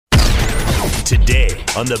Today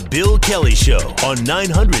on The Bill Kelly Show on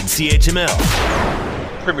 900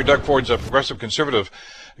 CHML. Premier Doug Ford's Progressive Conservative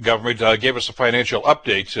government gave us a financial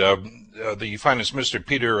update. The Finance Minister,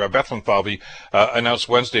 Peter Bethlenfalvy, announced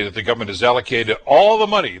Wednesday that the government has allocated all the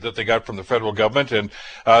money that they got from the federal government, and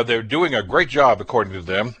they're doing a great job, according to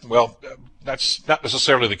them. Well, that's not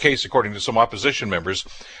necessarily the case, according to some opposition members.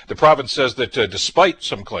 The province says that despite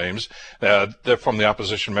some claims from the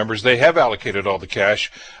opposition members, they have allocated all the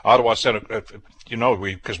cash. Ottawa sent,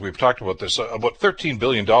 because we've talked about this, about $13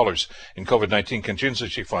 billion in COVID-19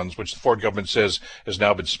 contingency funds, which the Ford government says has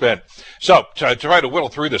now been spent. So, to try to whittle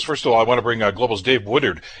through this, first of all, I want to bring Global's Dave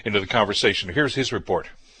Woodard into the conversation. Here's his report.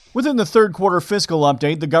 Within the third quarter fiscal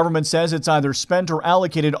update, the government says it's either spent or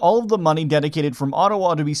allocated all of the money dedicated from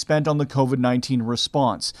Ottawa to be spent on the COVID-19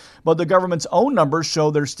 response. But the government's own numbers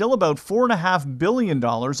show there's still about $4.5 billion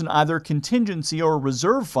in either contingency or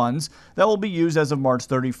reserve funds that will be used as of March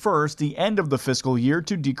 31st, the end of the fiscal year,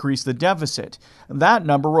 to decrease the deficit. That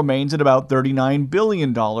number remains at about $39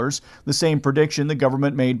 billion, the same prediction the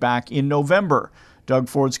government made back in November. Doug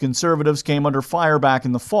Ford's Conservatives came under fire back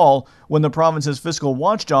in the fall when the province's fiscal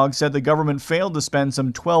watchdog said the government failed to spend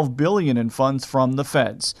some $12 billion in funds from the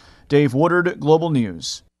feds. Dave Woodard, Global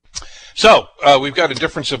News. So, we've got a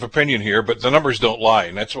difference of opinion here, but the numbers don't lie,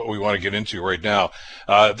 and that's what we want to get into right now.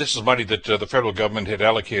 This is money that the federal government had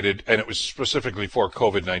allocated, and it was specifically for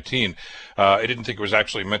COVID-19. I didn't think it was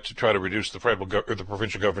actually meant to try to reduce the the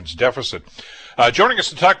provincial government's deficit. Joining us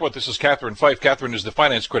to talk about this is Catherine Fife. Catherine is the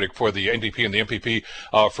finance critic for the NDP and the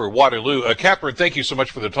MPP for Waterloo. Catherine, thank you so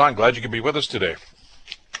much for the time. Glad you could be with us today.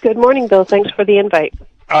 Good morning, Bill. Thanks for the invite.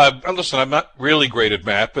 Listen, I'm not really great at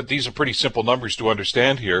math, but these are pretty simple numbers to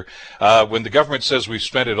understand here. When the government says we've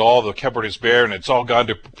spent it all, the cupboard is bare, and it's all gone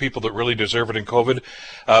to people that really deserve it in COVID.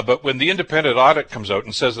 But when the independent audit comes out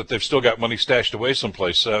and says that they've still got money stashed away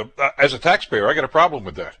someplace, as a taxpayer, I got a problem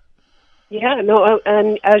with that. Yeah, no,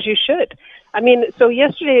 and as you should. I mean, so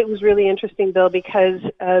yesterday it was really interesting, Bill, because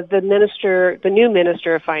the new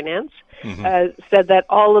Minister of Finance, said that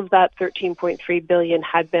all of that $13.3 billion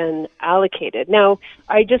had been allocated. Now,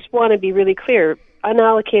 I just want to be really clear.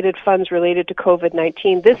 Unallocated funds related to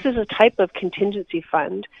COVID-19, this is a type of contingency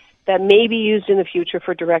fund that may be used in the future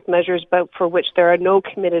for direct measures, but for which there are no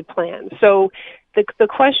committed plans. So the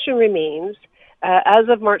question remains, as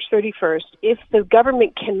of March 31st, if the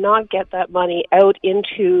government cannot get that money out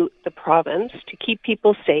into the province to keep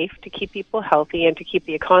people safe, to keep people healthy, and to keep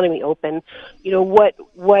the economy open,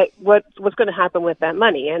 what's going to happen with that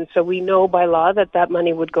money? And so we know by law that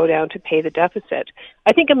money would go down to pay the deficit.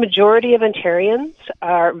 I think a majority of Ontarians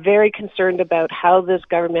are very concerned about how this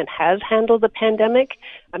government has handled the pandemic.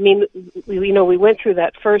 I mean, we went through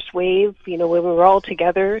that first wave, when we were all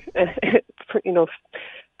together,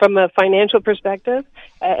 from a financial perspective,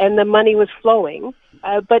 and the money was flowing.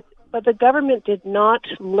 But the government did not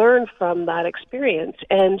learn from that experience,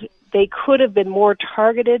 and they could have been more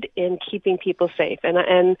targeted in keeping people safe.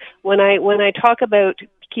 And when I talk about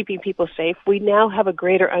keeping people safe, we now have a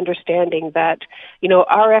greater understanding that,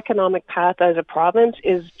 our economic path as a province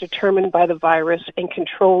is determined by the virus and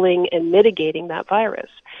controlling and mitigating that virus.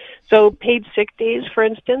 So paid sick days, for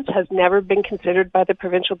instance, has never been considered by the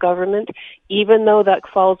provincial government, even though that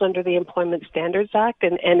falls under the Employment Standards Act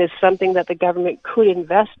and is something that the government could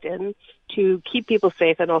invest in to keep people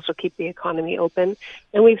safe and also keep the economy open.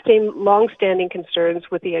 And we've seen long-standing concerns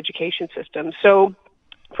with the education system. So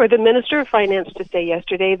for the Minister of Finance to say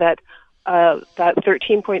yesterday that that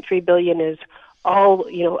 $13.3 billion is all,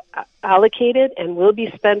 allocated and will be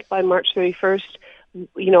spent by March 31st,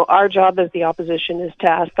 our job as the opposition is to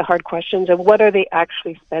ask the hard questions of what are they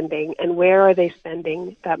actually spending and where are they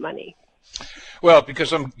spending that money? Well,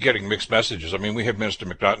 because I'm getting mixed messages. I mean, we had Minister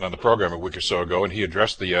McNaughton on the program a week or so ago, and he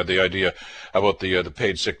addressed the idea about the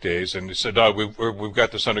paid sick days, and he said, we've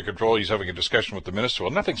got this under control. He's having a discussion with the minister.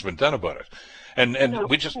 Well, nothing's been done about it. And no.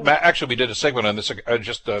 We did a segment on this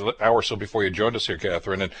just an hour or so before you joined us here,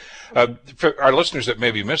 Catherine. And for our listeners that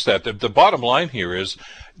maybe missed that, the bottom line here is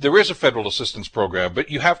there is a federal assistance program, but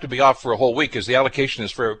you have to be off for a whole week because the allocation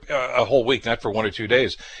is for a whole week, not for 1 or 2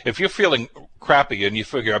 days. If you're feeling crappy and you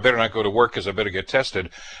figure I better not go to work because I better get tested,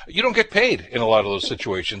 you don't get paid in a lot of those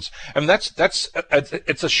situations. And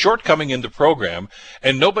it's a shortcoming in the program,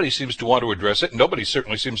 and nobody seems to want to address it. Nobody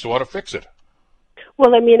certainly seems to want to fix it.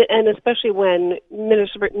 Well, I mean, and especially when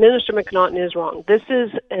Minister McNaughton is wrong. This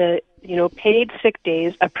is, paid sick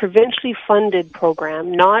days, a provincially funded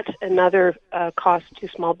program, not another cost to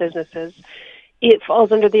small businesses. It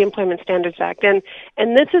falls under the Employment Standards Act, and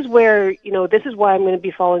this is where, this is why I'm going to be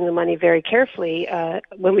following the money very carefully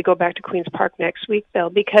when we go back to Queen's Park next week, Bill,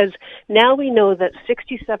 because now we know that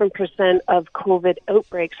 67% of COVID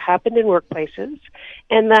outbreaks happened in workplaces,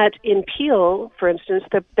 and that in Peel, for instance,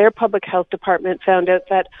 their public health department found out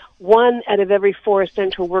that 1 out of every 4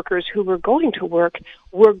 essential workers who were going to work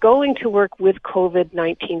with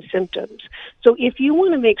COVID-19 symptoms. So if you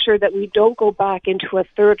want to make sure that we don't go back into a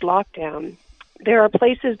third lockdown, there are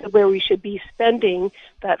places where we should be spending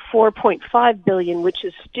that $4.5 billion, which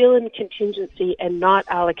is still in contingency and not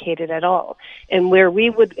allocated at all. And where we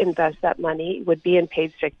would invest that money would be in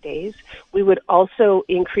paid sick days. We would also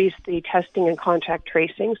increase the testing and contact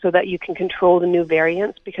tracing so that you can control the new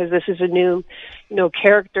variants, because this is a new,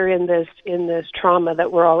 character in this trauma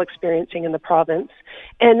that we're all experiencing in the province.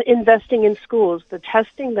 And investing in schools, the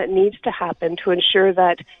testing that needs to happen to ensure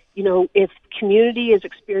that if community is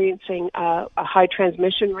experiencing a high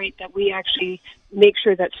transmission rate, that we actually make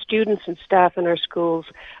sure that students and staff in our schools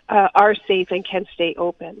are safe and can stay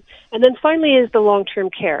open. And then finally is the long-term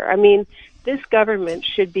care. I mean, this government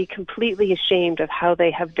should be completely ashamed of how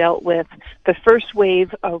they have dealt with the first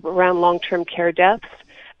wave of around long-term care deaths,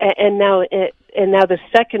 and now the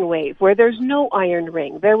second wave, where there's no iron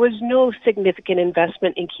ring. There was no significant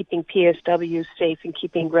investment in keeping PSWs safe and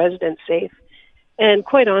keeping residents safe. And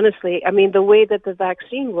quite honestly, I mean, the way that the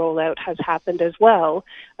vaccine rollout has happened as well,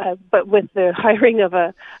 but with the hiring of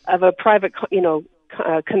a private,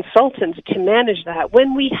 consultant to manage that,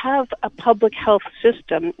 when we have a public health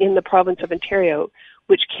system in the province of Ontario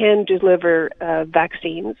which can deliver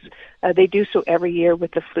vaccines. They do so every year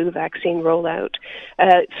with the flu vaccine rollout.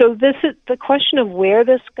 So this is the question of where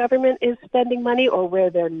this government is spending money or where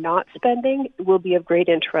they're not spending will be of great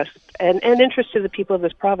interest and interest to the people of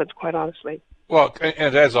this province, quite honestly. Well,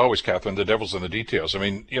 and as always, Catherine, the devil's in the details. I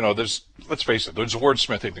mean, let's face it, there's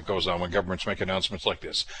wordsmithing that goes on when governments make announcements like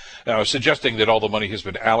this. Now, suggesting that all the money has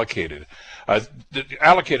been allocated.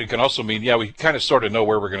 Allocated can also mean, we kind of sort of know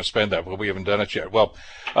where we're going to spend that, but we haven't done it yet. Well,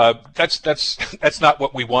 that's not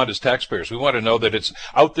what we want as taxpayers. We want to know that it's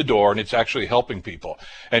out the door and it's actually helping people.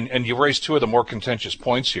 And you raised two of the more contentious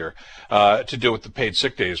points here to do with the paid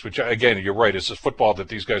sick days, which, again, you're right, it's a football that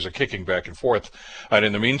these guys are kicking back and forth. And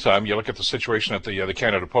in the meantime, you look at the situation at the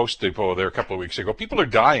Canada Post depot there a couple of weeks ago. People are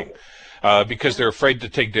dying because they're afraid to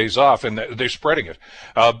take days off, and they're spreading it.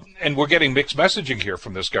 And we're getting mixed messaging here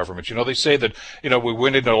from this government. They say that, we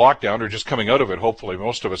went into lockdown, or just coming out of it, hopefully,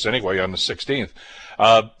 most of us anyway, on the 16th.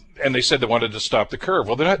 And they said they wanted to stop the curve.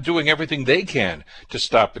 Well, they're not doing everything they can to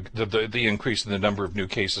stop the increase in the number of new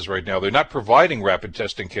cases right now. They're not providing rapid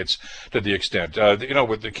testing kits to the extent.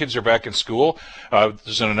 When the kids are back in school,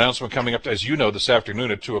 there's an announcement coming up, as you know, this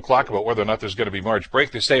afternoon at 2 o'clock about whether or not there's going to be March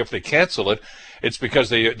break. They say if they cancel it, it's because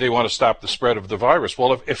they want to stop the spread of the virus.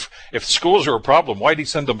 Well, if schools are a problem, why do you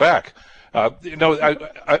send them back?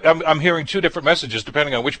 I'm hearing two different messages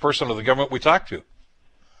depending on which person of the government we talk to.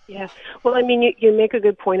 Yeah. Well, I mean, you make a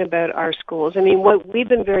good point about our schools. I mean, what we've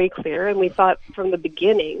been very clear, and we thought from the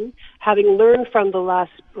beginning, having learned from the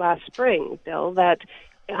last spring, Bill, that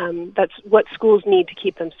that's what schools need to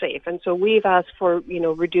keep them safe. And so we've asked for,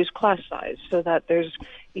 reduced class size so that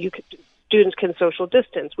students can social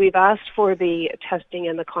distance. We've asked for the testing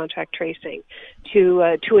and the contact tracing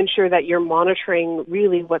to ensure that you're monitoring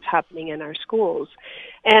really what's happening in our schools.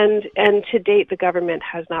 And to date, the government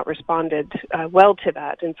has not responded well to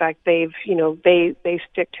that. In fact, they've they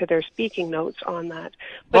stick to their speaking notes on that.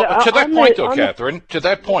 But to that point, Catherine, to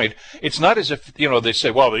that point, it's not as if they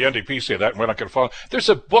say, well, the NDP say that, and we're not going to follow. There's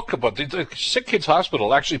a book about the Sick Kids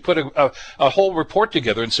Hospital actually put a whole report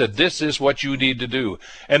together and said this is what you need to do,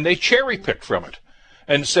 and they cherry picked from it.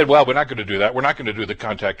 And said, well, we're not going to do that. We're not going to do the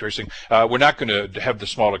contact tracing. We're not going to have the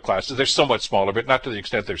smaller classes. They're somewhat smaller, but not to the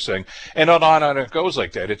extent they're saying. And on it goes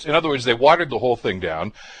like that. In other words, they watered the whole thing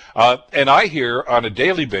down. And I hear on a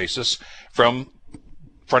daily basis from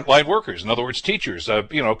frontline workers, in other words, teachers,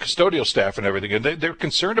 custodial staff and everything, and they're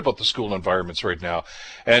concerned about the school environments right now.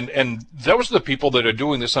 And those are the people that are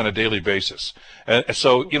doing this on a daily basis. And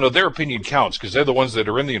so, their opinion counts because they're the ones that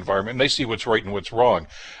are in the environment and they see what's right and what's wrong,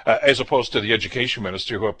 as opposed to the education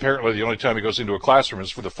minister, who apparently the only time he goes into a classroom is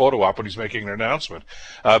for the photo op when he's making an announcement.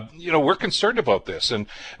 We're concerned about this, and,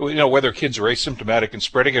 whether kids are asymptomatic and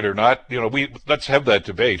spreading it or not, let's have that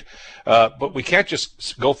debate. But we can't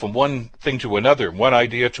just go from one thing to another, one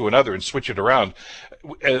idea to another and switch it around,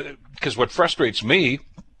 because what frustrates me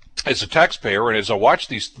as a taxpayer and as I watch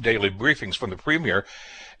these daily briefings from the Premier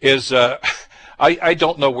is I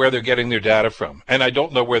don't know where they're getting their data from, and I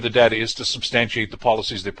don't know where the data is to substantiate the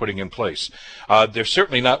policies they're putting in place. They're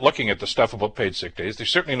certainly not looking at the stuff about paid sick days. They're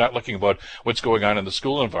certainly not looking about what's going on in the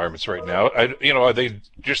school environments right now. Are they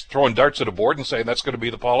just throwing darts at a board and saying that's going to be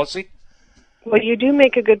the policy? Well, you do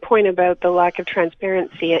make a good point about the lack of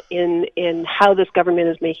transparency in how this government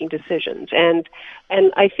is making decisions, and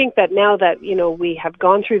I think that now that we have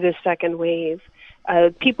gone through this second wave,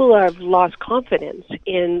 people have lost confidence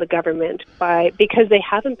in the government because they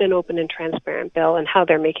haven't been open and transparent, Bill, in how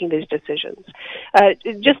they're making these decisions.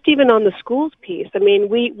 Just even on the schools piece, I mean,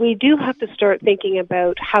 we do have to start thinking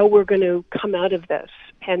about how we're going to come out of this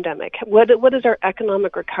pandemic. What is our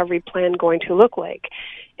economic recovery plan going to look like?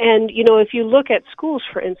 And, if you look at schools,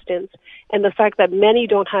 for instance, and the fact that many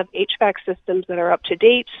don't have HVAC systems that are up to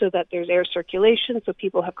date so that there's air circulation, so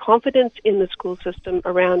people have confidence in the school system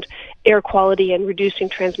around air quality and reducing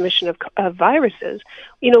transmission of viruses,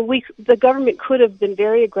 the government could have been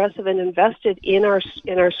very aggressive and invested in our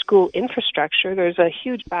school infrastructure. There's a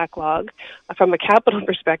huge backlog from a capital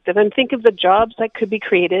perspective, and think of the jobs that could be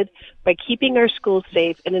created by keeping our schools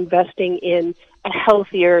safe and investing in a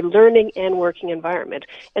healthier learning and working environment.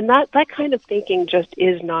 And that kind of thinking just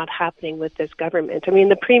is not happening with this government. I mean,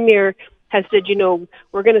 the Premier has said,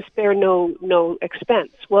 we're going to spare no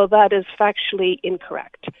expense. Well, that is factually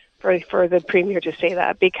incorrect for the Premier to say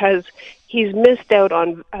that, because he's missed out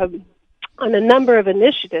on a number of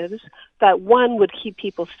initiatives that, one, would keep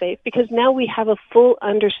people safe, because now we have a full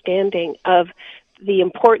understanding of the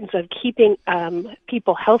importance of keeping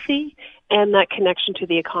people healthy and that connection to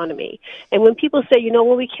the economy. And when people say,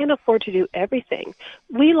 we can't afford to do everything,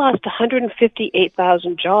 we lost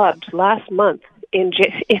 158,000 jobs last month in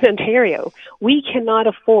Ontario. We cannot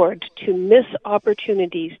afford to miss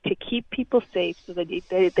opportunities to keep people safe so that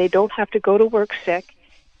they don't have to go to work sick,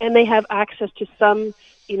 and they have access to some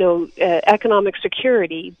economic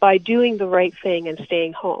security by doing the right thing and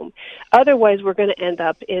staying home. Otherwise, we're going to end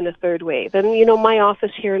up in a third wave. And, my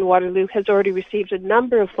office here in Waterloo has already received a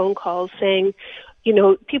number of phone calls saying,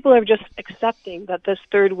 people are just accepting that this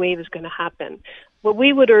third wave is going to happen. What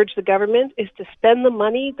we would urge the government is to spend the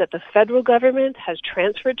money that the federal government has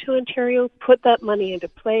transferred to Ontario, put that money into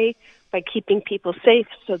play by keeping people safe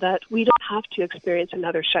so that we don't have to experience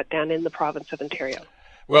another shutdown in the province of Ontario.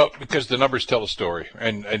 Well, because the numbers tell a story,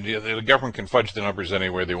 and the government can fudge the numbers any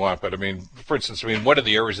way they want. But, for instance, one of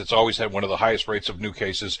the areas that's always had one of the highest rates of new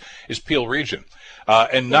cases is Peel Region.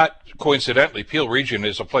 And not coincidentally, Peel Region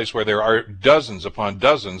is a place where there are dozens upon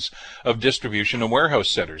dozens of distribution and warehouse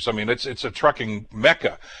centers. It's a trucking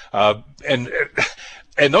mecca. And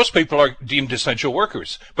those people are deemed essential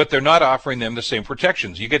workers, but they're not offering them the same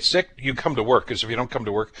protections. You get sick, you come to work, because if you don't come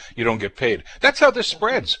to work, you don't get paid. That's how this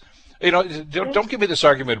spreads. Don't give me this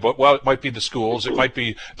argument about, well, it might be the schools, it might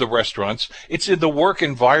be the restaurants. It's in the work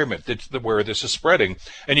environment where this is spreading.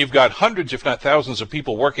 And you've got hundreds, if not thousands, of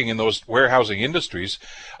people working in those warehousing industries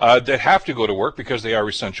that have to go to work because they are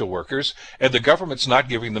essential workers, and the government's not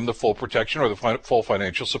giving them the full protection or the full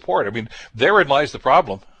financial support. Therein lies the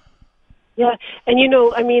problem. Yeah, and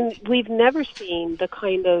we've never seen the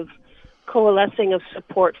kind of coalescing of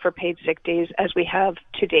support for paid sick days as we have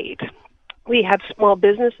to date. We have small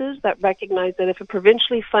businesses that recognize that if a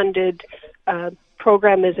provincially funded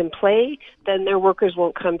program is in play, then their workers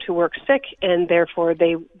won't come to work sick, and therefore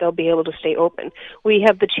they'll be able to stay open. We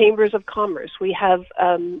have the chambers of commerce. We have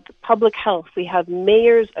public health. We have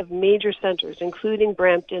mayors of major centres, including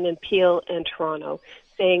Brampton and Peel and Toronto,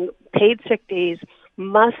 saying paid sick days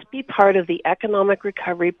must be part of the economic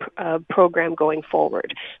recovery program going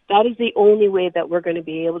forward. That is the only way that we're going to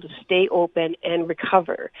be able to stay open and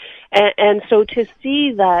recover. And so to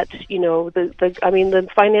see that, the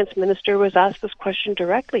finance minister was asked this question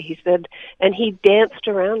directly. He said, and he danced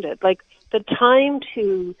around it. Like, the time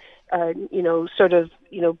to,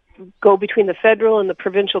 go between the federal and the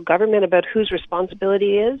provincial government about whose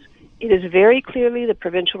responsibility it is very clearly the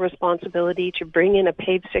provincial responsibility to bring in a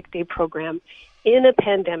paid sick day program in a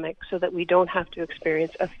pandemic so that we don't have to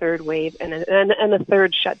experience a third wave and a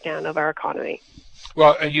third shutdown of our economy.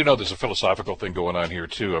 Well, and there's a philosophical thing going on here,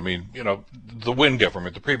 too. The Wynne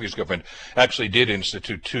government, the previous government, actually did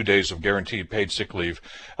institute 2 days of guaranteed paid sick leave,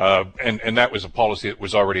 and that was a policy that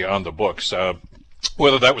was already on the books.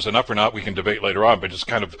 Whether that was enough or not, we can debate later on, but it's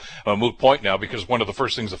kind of a moot point now, because one of the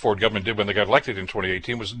first things the Ford government did when they got elected in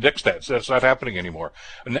 2018 was nix that. So that's not happening anymore.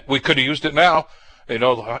 And we could have used it now.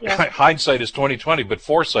 Hindsight is 20/20, but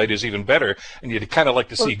foresight is even better, and you'd kind of like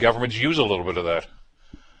to see governments use a little bit of that.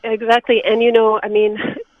 Exactly. And,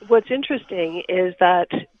 what's interesting is that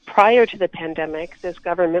prior to the pandemic, this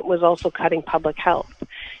government was also cutting public health.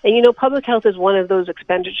 And, public health is one of those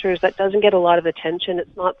expenditures that doesn't get a lot of attention.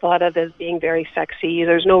 It's not thought of as being very sexy.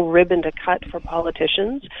 There's no ribbon to cut for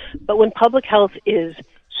politicians. But when public health is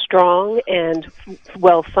strong and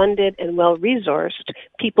well-funded and well-resourced,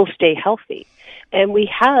 people stay healthy. And we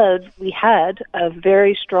had a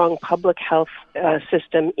very strong public health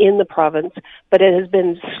system in the province, but it has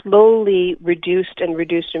been slowly reduced. And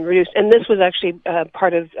this was actually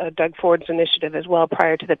part of Doug Ford's initiative as well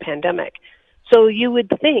prior to the pandemic. So you would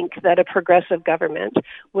think that a progressive government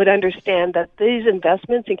would understand that these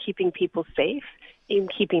investments in keeping people safe, in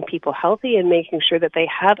keeping people healthy and making sure that they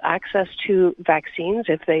have access to vaccines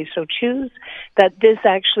if they so choose, that this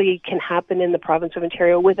actually can happen in the province of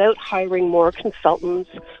Ontario without hiring more consultants,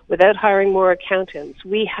 without hiring more accountants.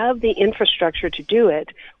 We have the infrastructure to do it.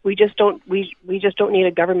 We just don't need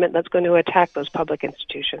a government that's going to attack those public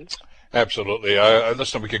institutions. Absolutely.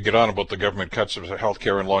 Listen, we could get on about the government cuts of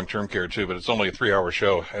healthcare and long-term care too, but it's only a 3-hour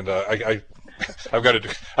show, and I got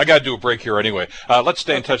to do a break here anyway. Let's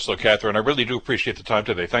stay in touch, though, Catherine. I really do appreciate the time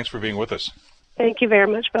today. Thanks for being with us. Thank you very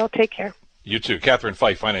much, Bill. Take care. You too. Catherine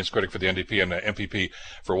Fife, finance critic for the NDP and MPP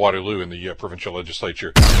for Waterloo in the provincial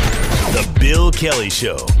legislature. The Bill Kelly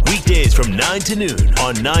Show, weekdays from 9 to noon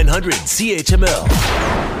on 900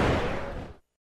 CHML.